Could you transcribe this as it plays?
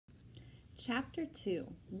Chapter 2.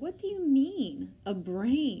 What do you mean, a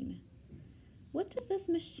brain? What does this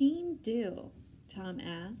machine do? Tom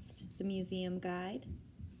asked the museum guide.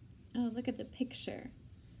 Oh, look at the picture.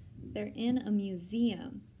 They're in a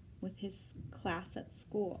museum with his class at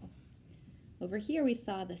school. Over here we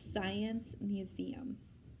saw the Science Museum.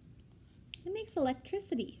 It makes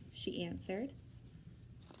electricity, she answered.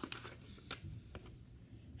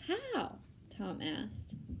 How? Tom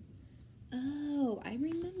asked. Oh, I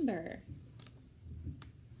remember.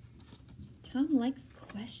 Tom likes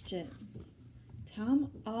questions.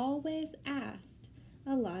 Tom always asked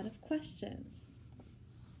a lot of questions.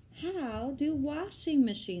 How do washing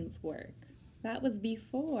machines work? That was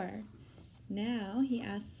before. Now he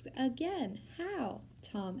asks again. How?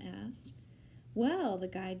 Tom asked. Well, the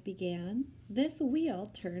guide began, this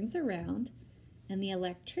wheel turns around and the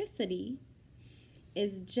electricity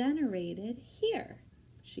is generated here.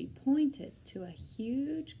 She pointed to a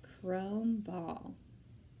huge chrome ball.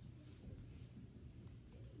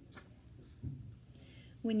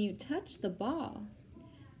 When you touch the ball,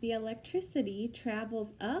 the electricity travels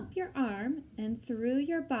up your arm and through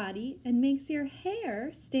your body and makes your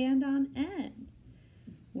hair stand on end.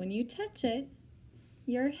 When you touch it,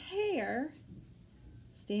 your hair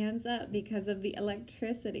stands up because of the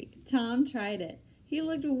electricity. Tom tried it. He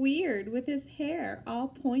looked weird with his hair all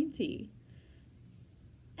pointy.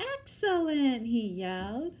 Excellent, he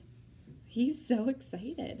yelled. He's so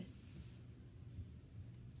excited.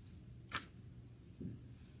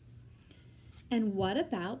 And what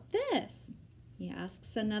about this? He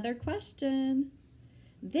asks another question.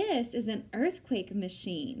 This is an earthquake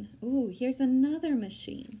machine. Ooh, here's another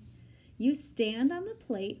machine. You stand on the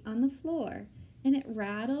plate on the floor and it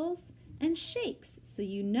rattles and shakes so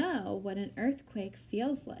you know what an earthquake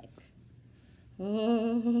feels like.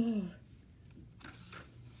 Oh.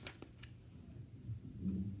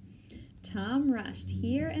 Tom rushed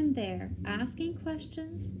here and there, asking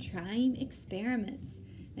questions, trying experiments,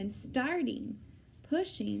 and starting,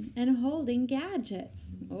 pushing, and holding gadgets.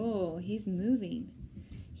 Oh, he's moving.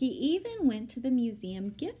 He even went to the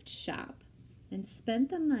museum gift shop and spent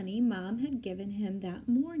the money Mom had given him that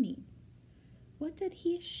morning. What did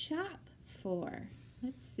he shop for?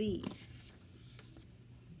 Let's see.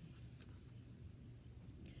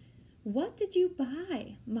 What did you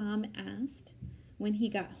buy? Mom asked when he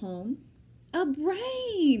got home. A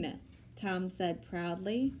brain, Tom said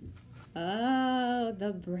proudly. Oh,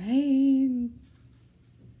 the brain.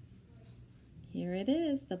 Here it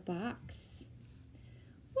is, the box.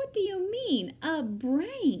 What do you mean, a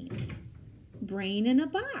brain? Brain in a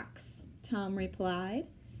box, Tom replied,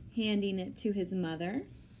 handing it to his mother.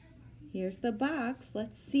 Here's the box.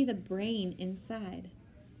 Let's see the brain inside.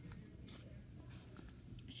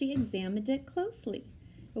 She examined it closely.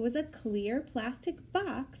 It was a clear plastic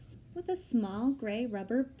box with a small gray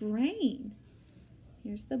rubber brain.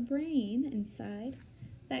 Here's the brain inside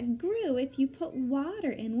that grew if you put water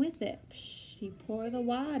in with it. Psh, you pour the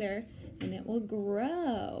water and it will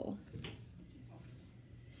grow.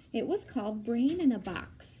 It was called Brain in a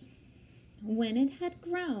Box. When it had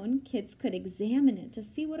grown, kids could examine it to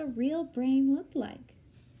see what a real brain looked like.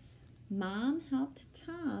 Mom helped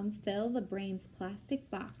Tom fill the brain's plastic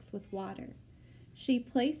box with water. She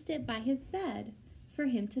placed it by his bed for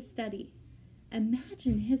him to study.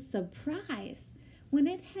 Imagine his surprise when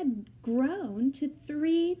it had grown to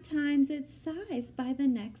 3 times its size by the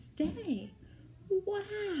next day.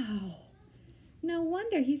 Wow! No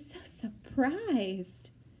wonder he's so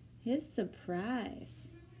surprised. His surprise.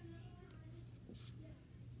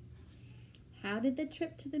 How did the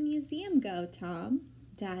trip to the museum go, Tom?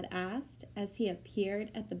 Dad asked as he appeared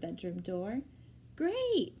at the bedroom door.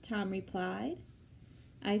 Great, Tom replied.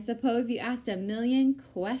 I suppose you asked a million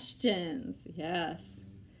questions. Yes.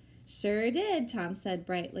 Sure did, Tom said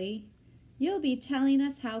brightly. You'll be telling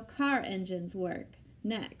us how car engines work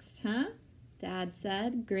next, huh? Dad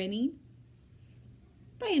said, grinning.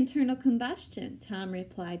 By internal combustion, Tom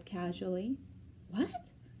replied casually. What?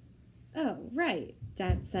 Oh, right,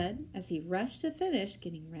 Dad said as he rushed to finish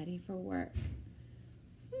getting ready for work.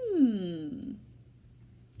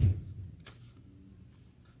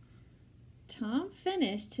 Tom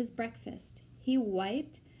finished his breakfast. He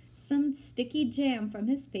wiped some sticky jam from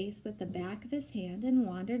his face with the back of his hand and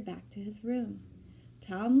wandered back to his room.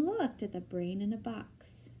 Tom looked at the brain in a box.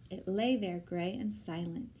 It lay there gray and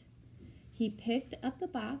silent. He picked up the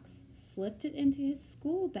box, slipped it into his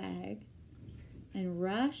school bag, and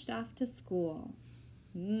rushed off to school.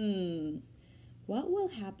 What will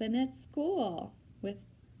happen at school with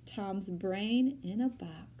Tom's brain in a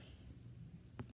box?